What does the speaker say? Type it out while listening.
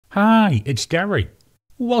Hi, it's Gary.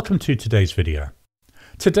 Welcome to today's video.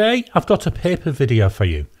 Today I've got a paper video for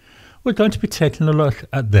you. We're going to be taking a look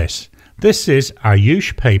at this. This is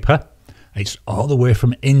Ayush Paper. It's all the way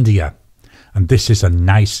from India. And this is a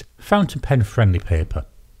nice fountain pen friendly paper.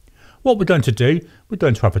 What we're going to do, we're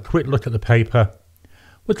going to have a quick look at the paper.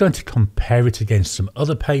 We're going to compare it against some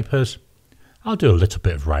other papers. I'll do a little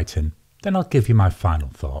bit of writing. Then I'll give you my final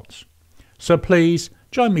thoughts. So please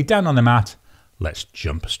join me down on the mat. Let's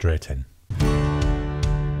jump straight in.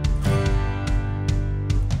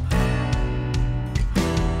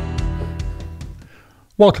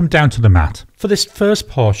 Welcome down to the mat. For this first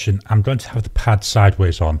portion, I'm going to have the pad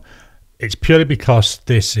sideways on. It's purely because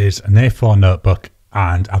this is an A4 notebook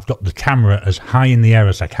and I've got the camera as high in the air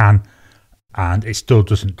as I can and it still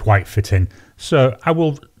doesn't quite fit in. So I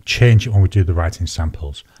will change it when we do the writing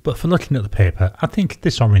samples. But for looking at the paper, I think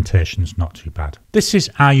this orientation is not too bad. This is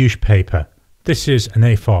Ayush Paper. This is an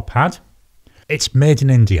A4 pad. It's made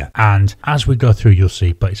in India, and as we go through you'll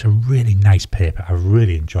see, but it's a really nice paper. I've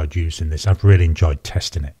really enjoyed using this. I've really enjoyed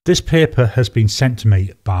testing it. This paper has been sent to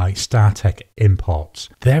me by StarTek Imports.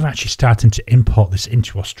 They're actually starting to import this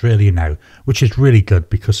into Australia now, which is really good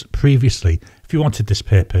because previously if you wanted this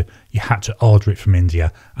paper you had to order it from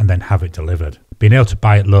India and then have it delivered. Being able to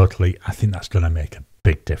buy it locally, I think that's going to make a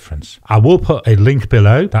big difference. I will put a link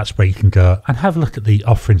below. That's where you can go and have a look at the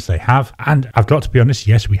offerings they have. And I've got to be honest,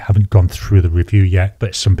 yes, we haven't gone through the review yet, but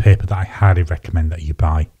it's some paper that I highly recommend that you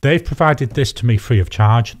buy. They've provided this to me free of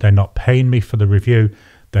charge. They're not paying me for the review.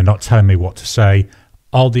 They're not telling me what to say.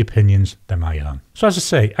 All the opinions, they're my own. So as I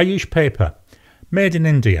say, Ayush Paper, made in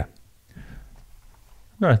India. I'm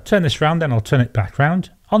going to turn this round, then I'll turn it back round.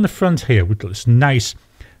 On the front here, we've got this nice,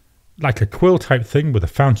 like a quill type thing with a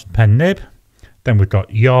fountain pen nib. Then we've got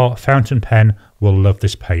your fountain pen will love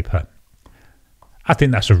this paper. I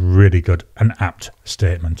think that's a really good and apt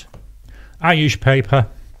statement. Ayush Paper.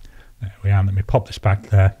 There we are. Let me pop this back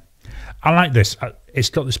there. I like this. It's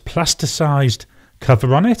got this plasticized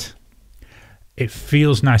cover on it. It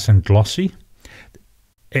feels nice and glossy.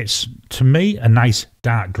 It's, to me, a nice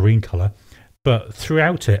dark green colour. But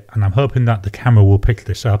throughout it, and I'm hoping that the camera will pick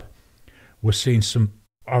this up, we're seeing some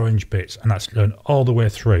orange bits, and that's going all the way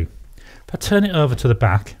through. If I turn it over to the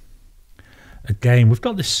back, again, we've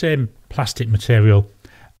got the same plastic material,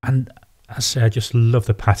 and as I say, I just love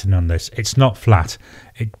the pattern on this. It's not flat.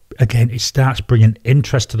 Again, it starts bringing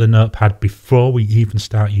interest to the notepad before we even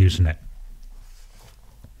start using it.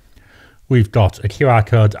 We've got a QR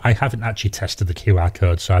code. I haven't actually tested the QR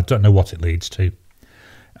code, so I don't know what it leads to.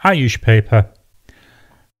 Ayush Paper,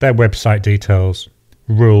 their website details,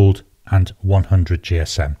 ruled, and 100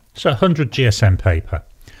 GSM. So 100 GSM paper.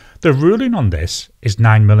 The ruling on this is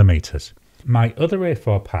 9mm. My other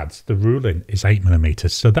A4 pads, the ruling is 8mm,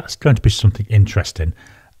 so that's going to be something interesting.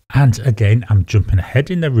 And again, I'm jumping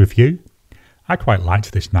ahead in the review. I quite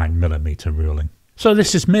liked this 9mm ruling. So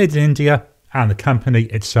this is made in India, and the company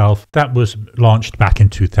itself, that was launched back in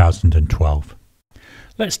 2012.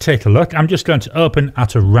 Let's take a look. I'm just going to open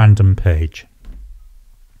at a random page.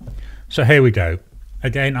 So here we go.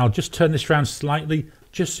 Again, I'll just turn this around slightly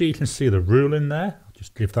just so you can see the ruling there. I'll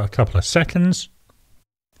just give that a couple of seconds.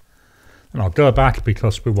 And I'll go back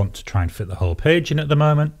because we want to try and fit the whole page in at the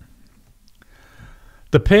moment.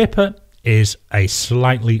 The paper is a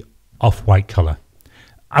slightly off-white colour.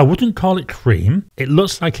 I wouldn't call it cream. It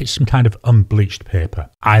looks like it's some kind of unbleached paper.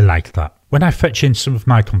 I like that. When I fetch in some of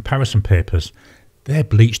my comparison papers, they're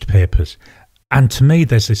bleached papers. And to me,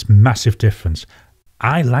 there's this massive difference.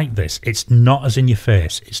 I like this. It's not as in your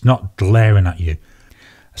face. It's not glaring at you.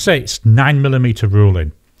 I say it's 9mm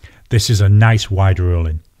ruling. This is a nice wide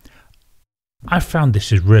ruling. I found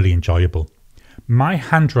this is really enjoyable. My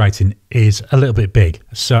handwriting is a little bit big,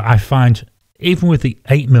 so I find even with the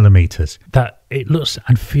 8mm that it looks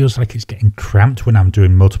and feels like it's getting cramped when I'm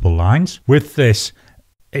doing multiple lines. With this,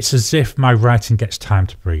 it's as if my writing gets time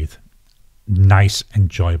to breathe. Nice,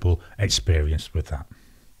 enjoyable experience with that.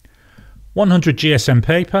 100 GSM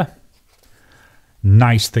paper.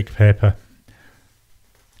 Nice thick paper.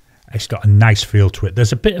 It's got a nice feel to it.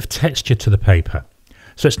 There's a bit of texture to the paper.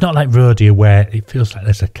 So it's not like Rhodia where it feels like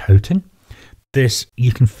there's a coating. This,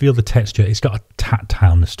 you can feel the texture. It's got a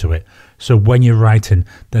tactileness to it. So when you're writing,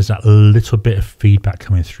 there's that little bit of feedback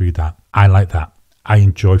coming through that. I like that. I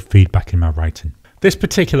enjoy feedback in my writing. This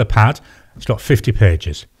particular pad, it's got 50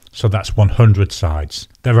 pages. So that's 100 sides.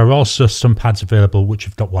 There are also some pads available which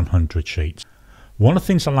have got 100 sheets. One of the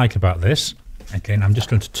things I like about this, again, I'm just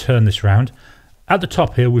going to turn this round. At the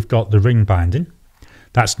top here, we've got the ring binding.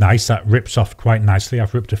 That's nice. That rips off quite nicely.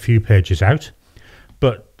 I've ripped a few pages out.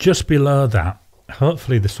 But just below that,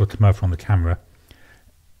 hopefully this will come over on the camera,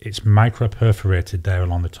 it's micro perforated there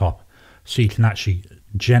along the top, so you can actually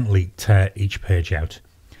gently tear each page out.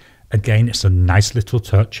 Again, it's a nice little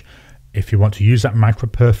touch. If you want to use that micro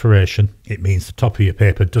perforation, it means the top of your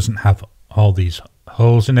paper doesn't have all these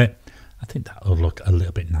holes in it. I think that will look a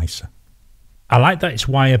little bit nicer. I like that it's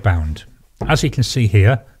wire bound. As you can see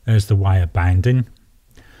here, there's the wire binding.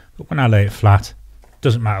 But when I lay it flat,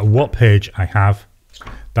 doesn't matter what page I have,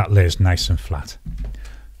 that lays nice and flat.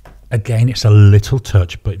 Again, it's a little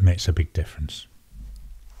touch, but it makes a big difference.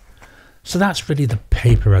 So that's really the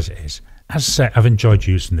paper as it is. As I say, I've enjoyed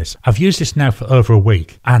using this. I've used this now for over a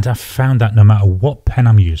week, and I've found that no matter what pen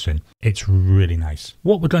I'm using, it's really nice.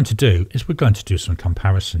 What we're going to do is we're going to do some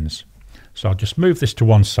comparisons. So I'll just move this to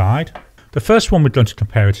one side. The first one we're going to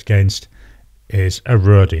compare it against is a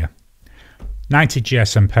Rhodia. 90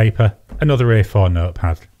 GSM paper, another A4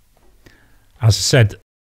 notepad. As I said,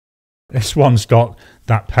 this one's got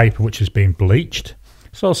that paper which has been bleached.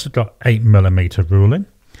 It's also got 8mm ruling.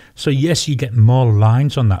 So yes, you get more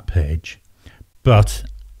lines on that page, but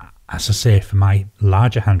as I say, for my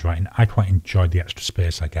larger handwriting, I quite enjoy the extra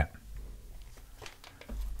space I get.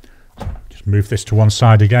 Just move this to one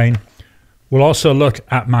side again. We'll also look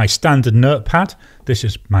at my standard notepad. This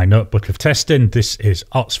is my notebook of testing. This is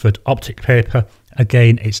Oxford Optic paper.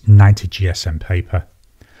 Again, it's 90 GSM paper.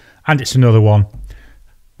 And it's another one.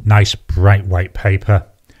 Nice bright white paper.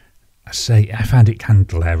 I find it can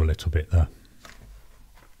glare a little bit though.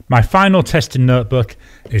 My final testing notebook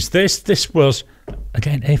is this. This was,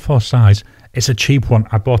 again, A4 size. It's a cheap one.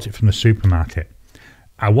 I bought it from the supermarket.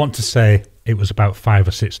 I want to say it was about 5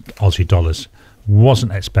 or 6 Aussie dollars.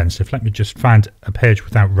 Wasn't expensive. Let me just find a page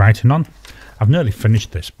without writing on. I've nearly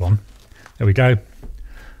finished this one. There we go.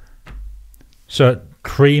 So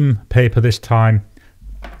cream paper this time.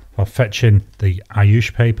 I'll fetch in the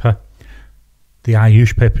Ayush paper. The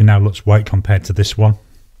Ayush paper now looks white compared to this one.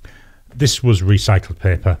 This was recycled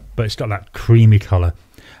paper, but it's got that creamy colour.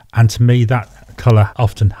 And to me, that colour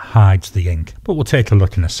often hides the ink. But we'll take a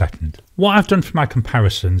look in a second. What I've done for my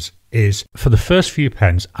comparisons is, for the first few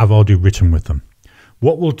pens, I've already written with them.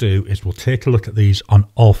 What we'll do is we'll take a look at these on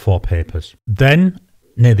all 4 papers. Then,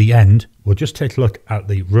 near the end, we'll just take a look at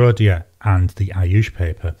the Rhodia and the Ayush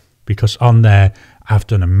paper, because on there, I've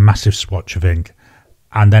done a massive swatch of ink.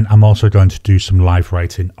 And then I'm also going to do some live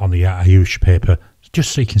writing on the Ayush paper,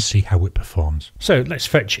 just so you can see how it performs. So let's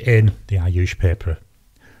fetch in the Ayush paper.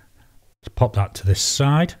 Let's pop that to this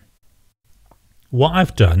side. What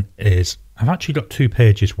I've done is I've actually got 2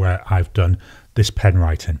 pages where I've done this pen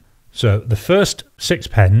writing. So the first 6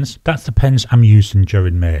 pens, that's the pens I'm using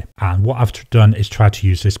during May. And what I've done is try to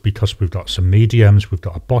use this because we've got some mediums, we've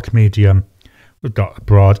got a block medium, we've got a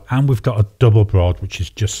broad, and we've got a double broad, which is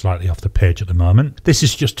just slightly off the page at the moment. This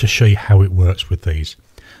is just to show you how it works with these.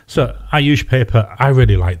 So Ayush paper, I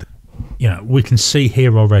really like that. You know, we can see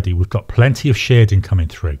here already we've got plenty of shading coming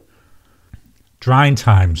through. Drying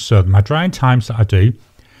times. So my drying times that I do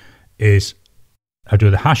is I do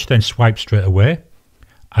the hash, then swipe straight away.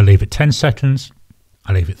 I leave it 10 seconds.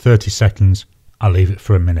 I leave it 30 seconds. I leave it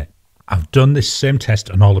for a minute. I've done this same test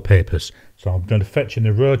on all the papers. So I'm going to fetch in the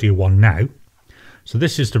Rhodia one now. So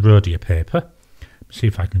this is the Rhodia paper. See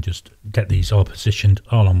if I can just get these all positioned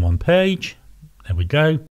all on one page. There we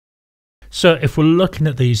go. So if we're looking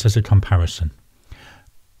at these as a comparison,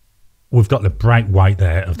 we've got the bright white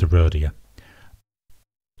there of the Rhodia.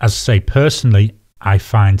 As I say, personally, I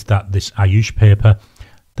find that this Ayush paper,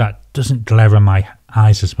 that doesn't glare on my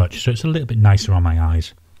eyes as much, so it's a little bit nicer on my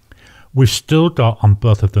eyes. We've still got on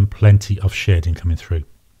both of them plenty of shading coming through.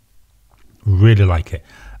 Really like it.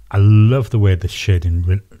 I love the way the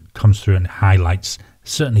shading comes through and highlights,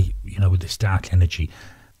 certainly, you know, with this dark energy.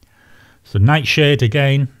 So Nightshade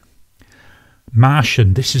again.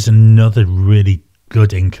 Martian, this is another really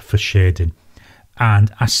good ink for shading, and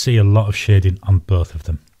I see a lot of shading on both of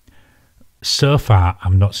them. So far,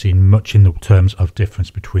 I'm not seeing much in the terms of difference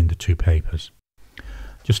between the 2 papers.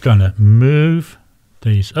 Just going to move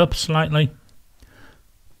these up slightly.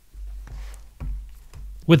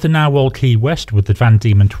 With the Narwhal Key West, with the Van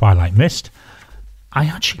Diemen Twilight Mist, I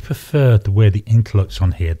actually prefer the way the ink looks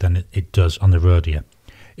on here than it does on the Rhodia.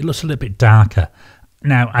 It looks a little bit darker.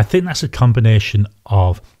 Now, I think that's a combination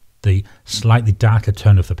of the slightly darker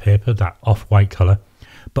tone of the paper, that off-white colour,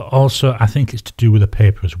 but also I think it's to do with the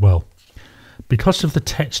paper as well. Because of the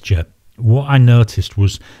texture, what I noticed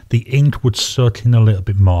was the ink would soak in a little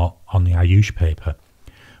bit more on the Ayush paper,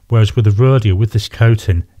 whereas with the Rhodia, with this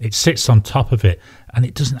coating, it sits on top of it and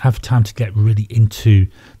it doesn't have time to get really into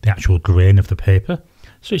the actual grain of the paper.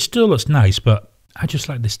 So it still looks nice, but I just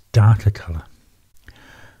like this darker colour.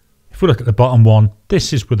 If we look at the bottom one,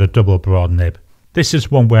 this is with a double broad nib. This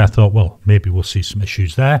is one where I thought, well, maybe we'll see some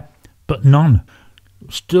issues there, but none.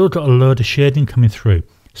 Still got a load of shading coming through.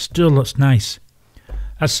 Still looks nice.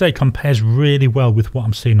 As I say, compares really well with what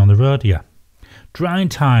I'm seeing on the Rhodia. Drying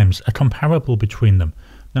times are comparable between them,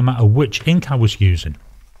 no matter which ink I was using.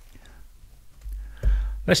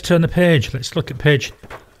 Let's turn the page. Let's look at page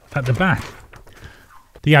at the back.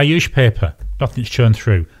 The Ayush paper, nothing's shown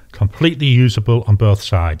through. Completely usable on both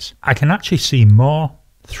sides. I can actually see more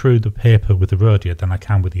through the paper with the Rhodia than I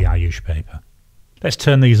can with the Ayush paper. Let's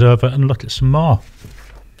turn these over and look at some more.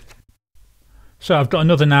 So I've got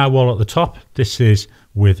another narwhal at the top. This is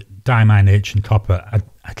with Diamine H and copper.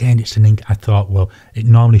 Again, it's an ink I thought, well, it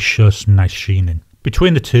normally shows some nice sheen in.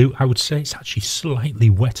 Between the two, I would say it's actually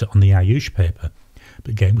slightly wetter on the Ayush paper.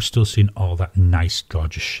 But again, we're still seeing all that nice,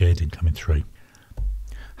 gorgeous shading coming through.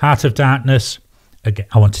 Heart of Darkness. Again,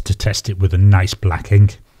 I wanted to test it with a nice black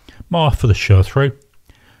ink. More for the show through.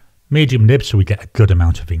 Medium nib, so we get a good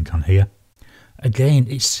amount of ink on here. Again,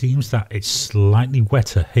 it seems that it's slightly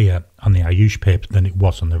wetter here on the Ayush paper than it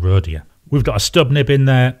was on the Rhodia. We've got a stub nib in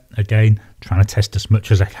there. Again, trying to test as much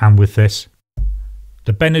as I can with this.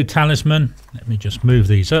 The Bennu Talisman. Let me just move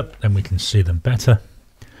these up, then we can see them better.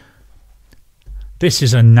 This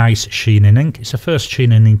is a nice sheening ink. It's the first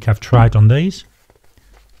sheening ink I've tried on these.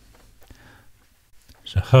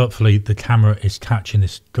 So hopefully the camera is catching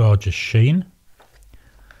this gorgeous sheen.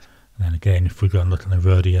 And then again, if we go and look at the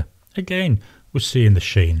Rhodia, again, we're seeing the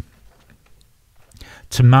sheen.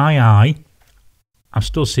 To my eye, I'm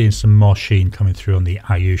still seeing some more sheen coming through on the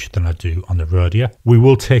Ayush than I do on the Rhodia. We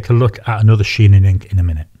will take a look at another sheening ink in a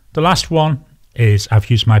minute. The last one is I've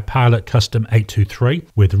used my Pilot Custom 823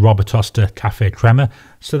 with Robert Oster Cafe Crema.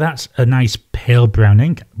 So that's a nice pale brown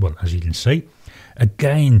ink, well, as you can see.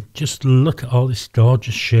 Again, just look at all this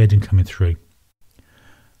gorgeous shading coming through.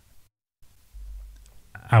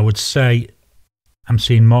 I would say I'm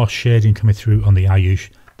seeing more shading coming through on the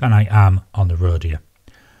Ayush than I am on the Rhodia.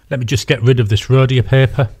 Let me just get rid of this Rhodia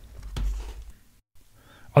paper.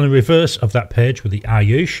 On the reverse of that page with the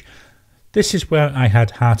Ayush, this is where I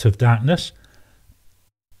had Heart of Darkness.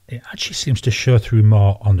 It actually seems to show through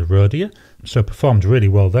more on the Rhodia, so performed really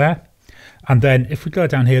well there. And then if we go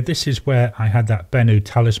down here, this is where I had that Bennu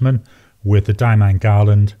Talisman with the Diamine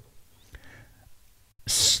Garland.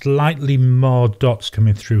 Slightly more dots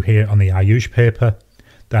coming through here on the Ayush paper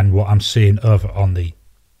than what I'm seeing over on the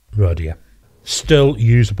Rhodia. Still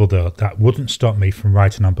usable though, that wouldn't stop me from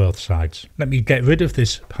writing on both sides. Let me get rid of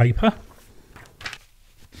this paper.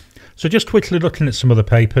 So just quickly looking at some other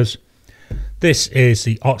papers. This is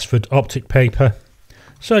the Oxford Optic paper.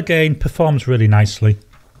 So again, performs really nicely.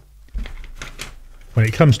 When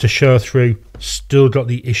it comes to show through, still got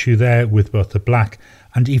the issue there with both the black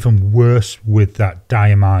and even worse with that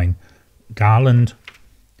Diamine Garland.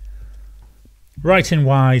 Writing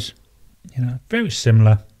wise, very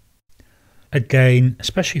similar. Again,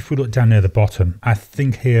 especially if we look down near the bottom, I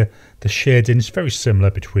think here the shading is very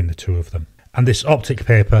similar between the two of them. And this optic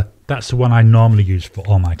paper, that's the one I normally use for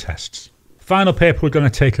all my tests. Final paper we're going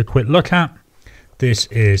to take a quick look at. This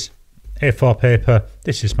is A4 paper.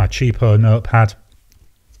 This is my cheapo notepad.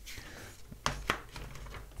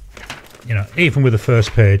 Even with the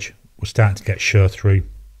first page, we're starting to get show through.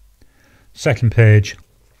 Second page,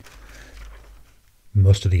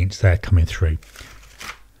 most of the ink's there coming through.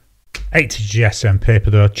 80 GSM paper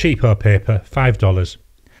though, cheapo paper, $5.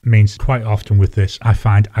 Means quite often with this, I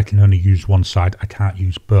find I can only use one side, I can't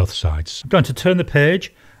use both sides. I'm going to turn the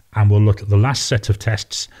page and we'll look at the last set of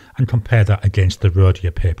tests and compare that against the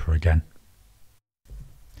Rhodia paper again.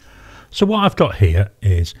 So what I've got here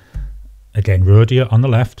is, again, Rhodia on the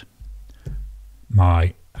left,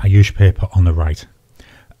 my Ayush paper on the right.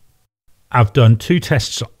 I've done 2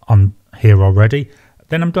 tests on here already,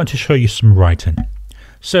 then I'm going to show you some writing.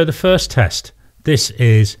 So the first test, this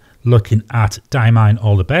is looking at Diamine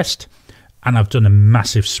All the Best, and I've done a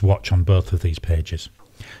massive swatch on both of these pages.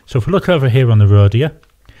 So if we look over here on the Rhodia,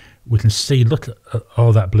 we can see, look at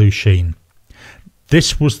all that blue sheen.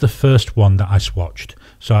 This was the first one that I swatched,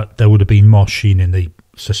 so there would have been more sheen in the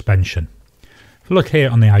suspension. If we look here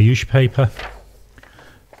on the Ayush paper,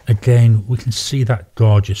 again, we can see that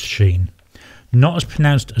gorgeous sheen. Not as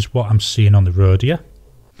pronounced as what I'm seeing on the Rhodia,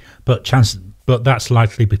 but that's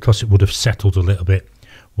likely because it would have settled a little bit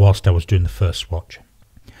whilst I was doing the first swatch.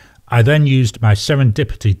 I then used my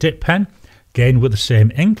Serendipity dip pen, again with the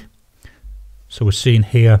same ink. So we're seeing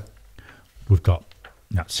here, we've got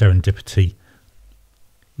that Serendipity,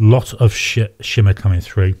 lot of shimmer coming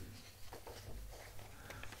through.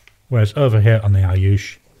 Whereas over here on the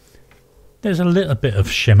Ayush, there's a little bit of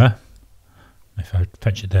shimmer. If I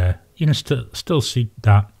fetch it there, you can still see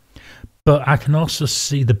that. but I can also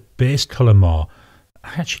see the base colour more.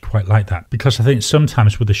 I actually quite like that, because I think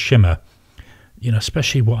sometimes with the shimmer, you know,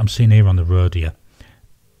 especially what I'm seeing here on the Rhodia,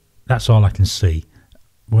 that's all I can see.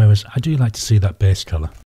 Whereas I do like to see that base colour.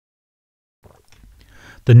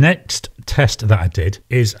 The next test that I did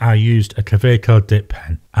is I used a Kaweco dip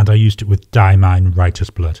pen, and I used it with Diamine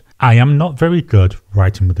Writer's Blood. I am not very good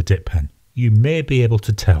writing with a dip pen. You may be able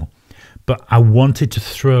to tell, but I wanted to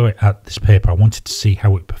throw it at this paper. I wanted to see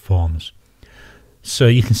how it performs. So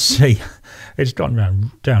you can see it's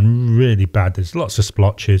gone down really bad. There's lots of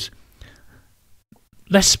splotches.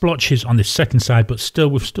 Less splotches on this second side, but still,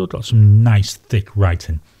 we've still got some nice thick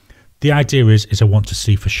writing. The idea is I want to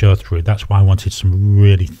see for show through. That's why I wanted some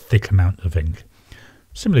really thick amount of ink.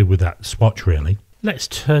 Similarly with that swatch, really. Let's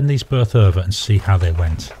turn these both over and see how they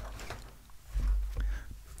went.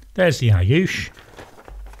 There's the Ayush.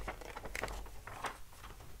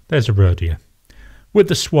 There's a Rhodia. With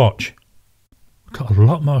the swatch, we've got a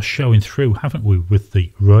lot more showing through, haven't we, with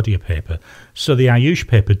the Rhodia paper? So the Ayush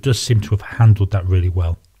paper does seem to have handled that really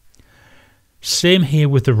well. Same here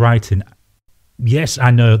with the writing. Yes, I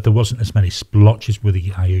know there wasn't as many splotches with the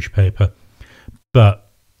Ayush paper,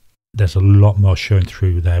 but there's a lot more showing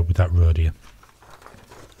through there with that Rhodia.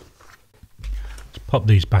 Let's pop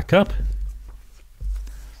these back up.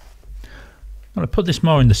 I'm going to put this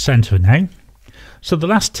more in the centre now. So the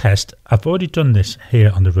last test, I've already done this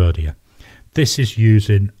here on the Rhodia. This is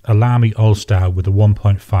using Alamy All-Star with a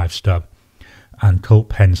 1.5 stub and Cult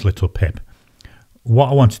Pen's Little Pip.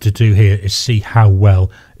 What I wanted to do here is see how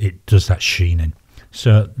well it does that sheening.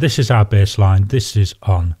 So this is our baseline. This is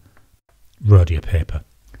on Rhodia paper.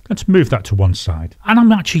 I'm going to move that to one side. And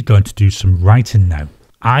I'm actually going to do some writing now.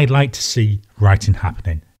 I like to see writing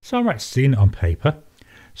happening. It's all right seeing it on paper.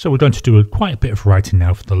 So we're going to do quite a bit of writing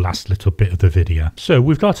now for the last little bit of the video. So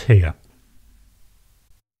we've got here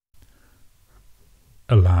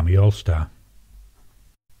Alamy All-Star.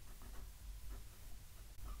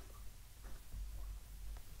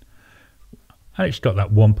 And it's got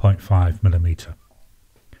that 1.5mm.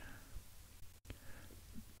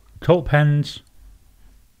 Cult Pens.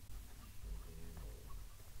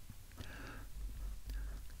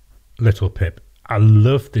 Little Pip. I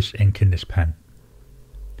love this ink in this pen.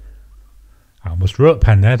 I almost wrote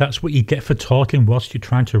pen there. That's what you get for talking whilst you're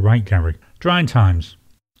trying to write, Gary. Drying times.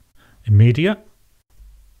 Immediate.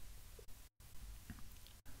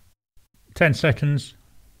 10 seconds.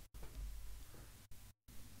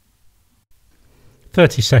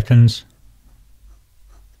 30 seconds.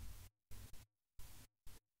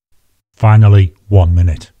 Finally, 1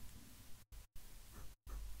 minute.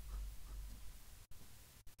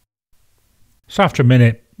 So after a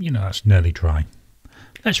minute, you know, that's nearly dry.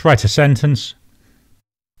 Let's write a sentence.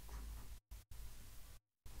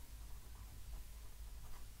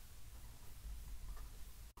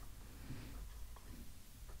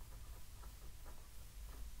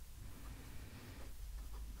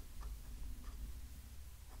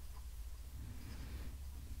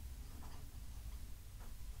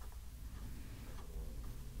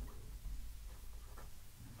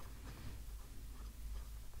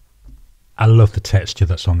 I love the texture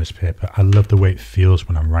that's on this paper. I love the way it feels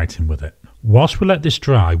when I'm writing with it. Whilst we let this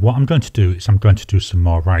dry, what I'm going to do is I'm going to do some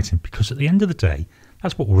more writing, because at the end of the day,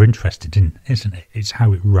 that's what we're interested in, isn't it? It's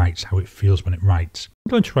how it writes, how it feels when it writes. I'm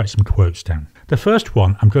going to write some quotes down. The first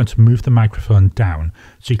one, I'm going to move the microphone down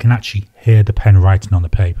so you can actually hear the pen writing on the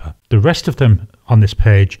paper. The rest of them on this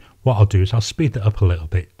page, what I'll do is I'll speed that up a little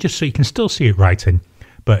bit, just so you can still see it writing,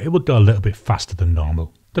 but it will go a little bit faster than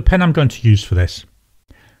normal. The pen I'm going to use for this,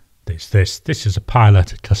 this is a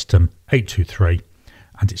Pilot Custom 823,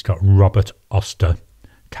 and it's got Robert Oster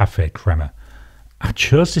Cafe Crema. I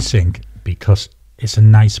chose this ink because it's a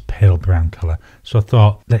nice pale brown colour, so I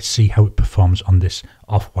thought let's see how it performs on this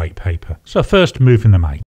off-white paper. So first, moving the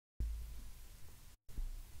mic.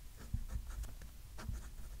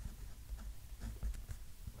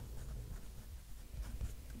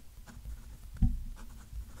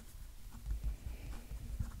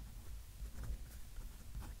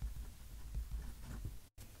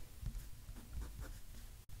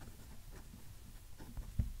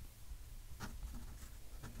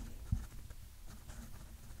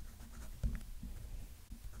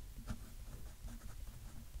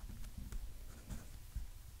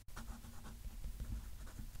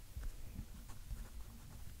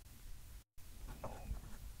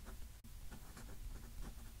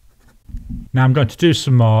 Now I'm going to do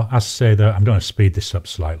some more. As I say though, I'm going to speed this up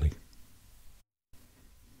slightly.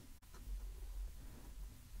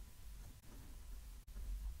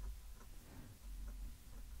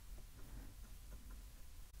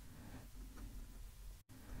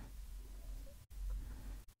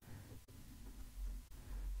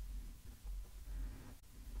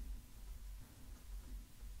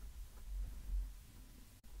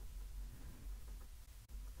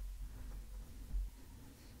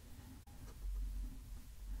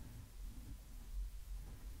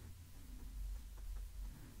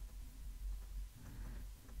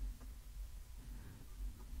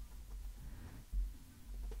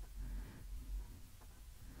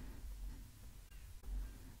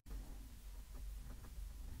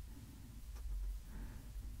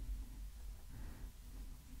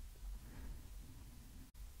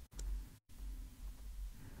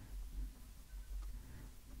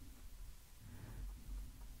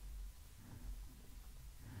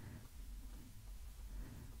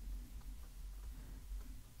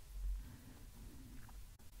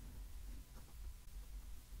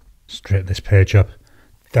 straighten this page up.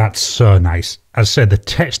 That's so nice. As I said, the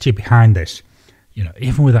texture behind this, you know,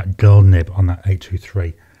 even with that gold nib on that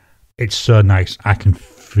 823, it's so nice. I can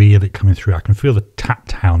feel it coming through. I can feel the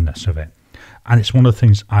tactileness of it. And it's one of the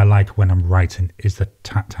things I like when I'm writing is the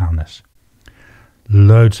tactileness.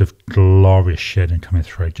 Loads of glorious shading coming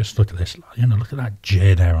through. Just look at this. You know, look at that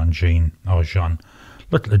J there on Jean or Jean.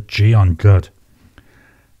 Look at the G on good.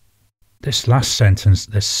 This last sentence,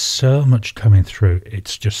 there's so much coming through.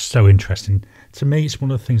 It's just so interesting. To me, it's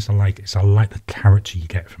one of the things I like. I like the character you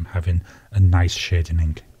get from having a nice shading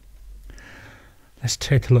ink. Let's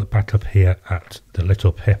take a look back up here at the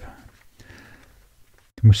little pip.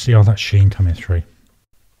 Can we see all that sheen coming through?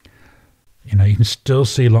 You know, you can still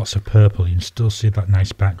see lots of purple. You can still see that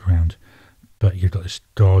nice background. But you've got this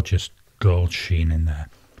gorgeous gold sheen in there.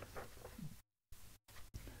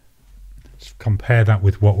 Let's compare that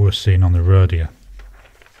with what we were seeing on the Rhodia.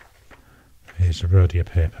 Here's a Rhodia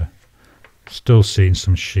paper. Still seeing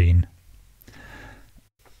some sheen.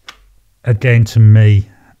 Again, to me,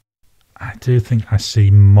 I do think I see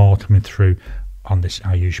more coming through on this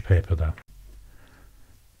Ayush paper though.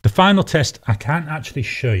 The final test I can't actually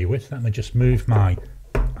show you with. Let me just move my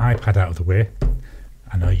iPad out of the way.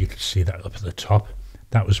 I know you can see that up at the top.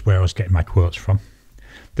 That was where I was getting my quotes from.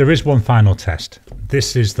 There is one final test.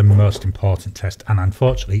 This is the most important test, and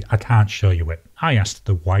unfortunately I can't show you it. I asked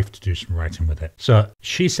the wife to do some writing with it. So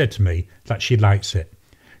she said to me that she likes it.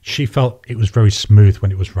 She felt it was very smooth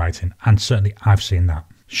when it was writing, and certainly I've seen that.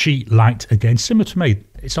 She liked, again, similar to me,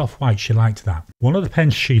 it's off-white, she liked that. One of the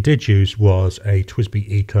pens she did use was a TWSBI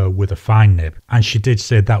Eco with a fine nib, and she did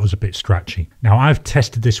say that was a bit scratchy. Now, I've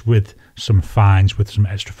tested this with some fines, with some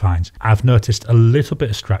extra fines. I've noticed a little bit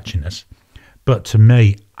of scratchiness, but to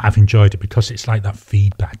me, I've enjoyed it because it's like that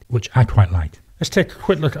feedback, which I quite like. Let's take a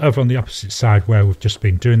quick look over on the opposite side where we've just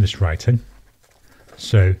been doing this writing.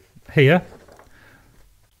 So here,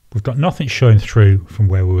 we've got nothing showing through from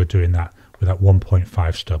where we were doing that with that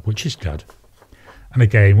 1.5 stub, which is good. And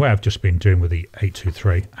again, where I've just been doing with the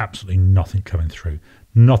 823, absolutely nothing coming through.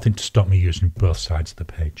 Nothing to stop me using both sides of the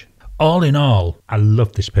page. All in all, I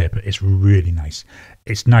love this paper. It's really nice.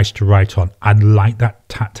 It's nice to write on. I like that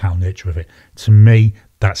tactile nature of it. To me,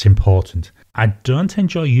 that's important. I don't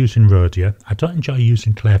enjoy using Rhodia. I don't enjoy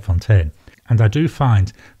using Clairefontaine. And I do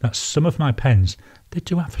find that some of my pens, they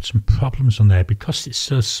do have some problems on there because it's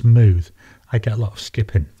so smooth. I get a lot of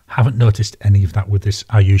skipping. Haven't noticed any of that with this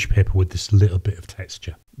Ayush paper with this little bit of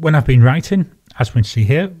texture. When I've been writing, as we can see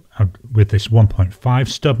here, with this 1.5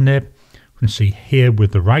 stub nib, we can see here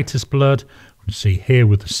with the writer's blood, we can see here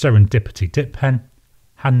with the Serendipity dip pen,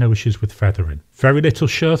 had no issues with feathering. Very little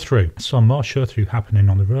show through. I saw more show through happening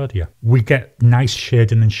on the Rhodia. We get nice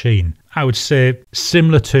shading and sheen. I would say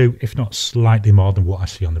similar to, if not slightly more than what I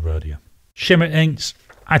see on the Rhodia. Shimmer inks,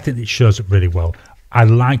 I think it shows up really well. I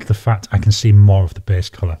like the fact I can see more of the base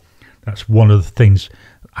colour. That's one of the things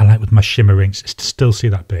I like with my shimmer inks, is to still see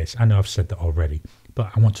that base. I know I've said that already, but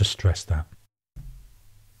I want to stress that.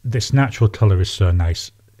 This natural colour is so nice.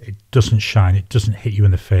 It doesn't shine, it doesn't hit you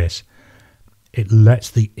in the face. It lets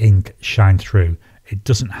the ink shine through. It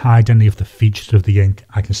doesn't hide any of the features of the ink.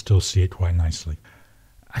 I can still see it quite nicely.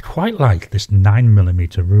 I quite like this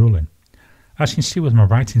 9mm ruling. As you can see with my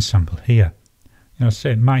writing sample here, you know,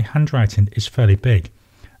 say my handwriting is fairly big,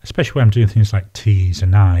 especially when I'm doing things like T's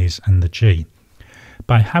and I's and the G.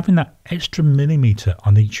 By having that extra millimetre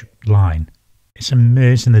on each line, it's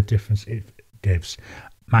amazing the difference it gives.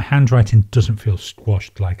 My handwriting doesn't feel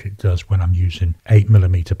squashed like it does when I'm using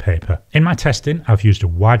 8mm paper. In my testing, I've used a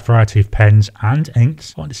wide variety of pens and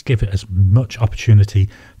inks. I wanted to give it as much opportunity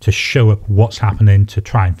to show up what's happening, to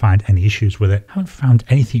try and find any issues with it. I haven't found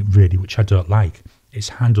anything really which I don't like. It's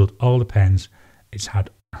handled all the pens. It's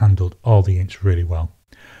handled all the inks really well.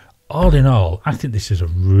 All in all, I think this is a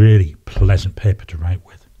really pleasant paper to write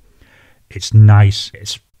with. It's nice,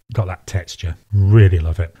 it's got that texture, really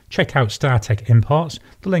love it. Check out StarTek Imports,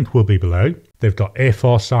 the link will be below. They've got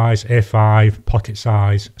A4 size, A5, pocket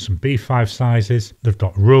size, some B5 sizes. They've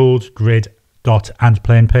got ruled, grid, dot and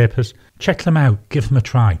plain papers. Check them out, give them a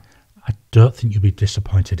try. I don't think you'll be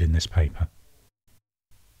disappointed in this paper.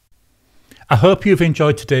 I hope you've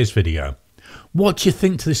enjoyed today's video. What do you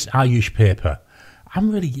think to this Ayush paper?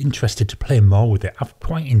 I'm really interested to play more with it. I've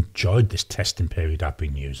quite enjoyed this testing period I've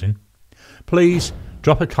been using. Please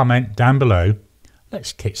drop a comment down below.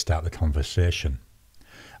 Let's kickstart the conversation.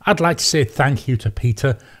 I'd like to say thank you to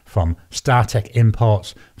Peter from StarTek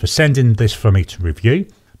Imports for sending this for me to review.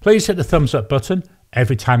 Please hit the thumbs up button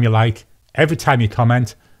every time you like, every time you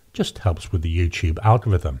comment. Just helps with the YouTube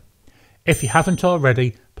algorithm. If you haven't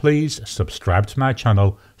already, please subscribe to my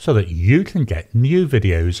channel so that you can get new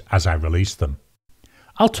videos as I release them.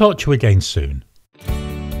 I'll talk to you again soon.